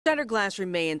Shattered glass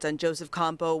remains on Joseph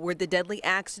Campo, where the deadly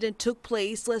accident took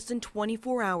place less than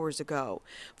 24 hours ago.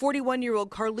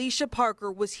 41-year-old Carlisha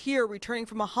Parker was here returning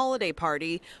from a holiday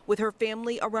party with her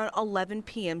family around 11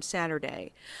 p.m.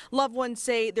 Saturday. Loved ones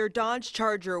say their Dodge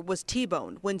Charger was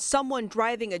T-boned when someone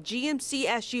driving a GMC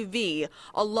SUV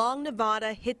along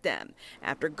Nevada hit them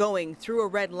after going through a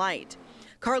red light.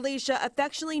 Carlisha,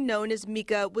 affectionately known as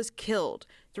Mika, was killed.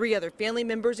 3 other family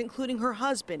members, including her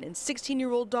husband and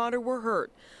 16-year-old daughter, were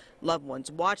hurt. Loved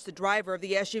ones watched the driver of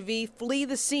the SUV flee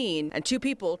the scene, and 2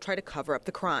 people try to cover up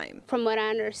the crime. From what I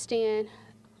understand,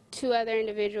 2 other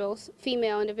individuals,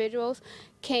 female individuals,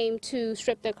 came to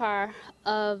strip the car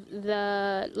of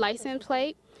the license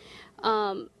plate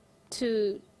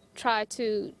to try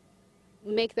to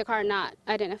make the car not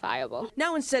identifiable.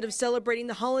 Now, instead of celebrating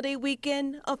the holiday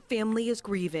weekend, a family is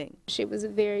grieving. She was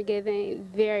very giving,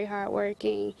 very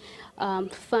hardworking,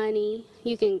 funny.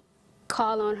 You can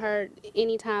call on her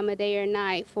any time of day or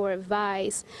night for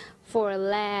advice, for a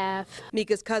laugh.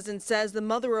 Mika's cousin says the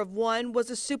mother of one was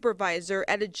a supervisor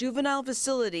at a juvenile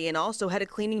facility and also had a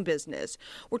cleaning business.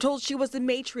 We're told she was the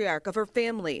matriarch of her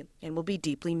family and will be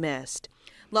deeply missed.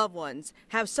 Loved ones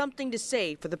have something to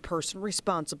say for the person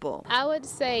responsible. I would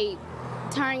say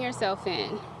turn yourself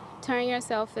in,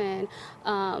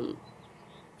 and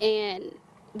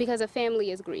because a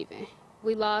family is grieving.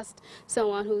 We lost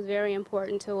someone who's very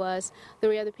important to us.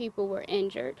 3 other people were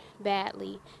injured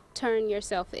badly. Turn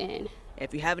yourself in.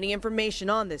 If you have any information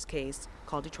on this case,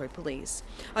 call Detroit Police.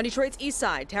 On Detroit's East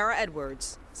Side, Tara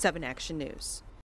Edwards, 7 Action News.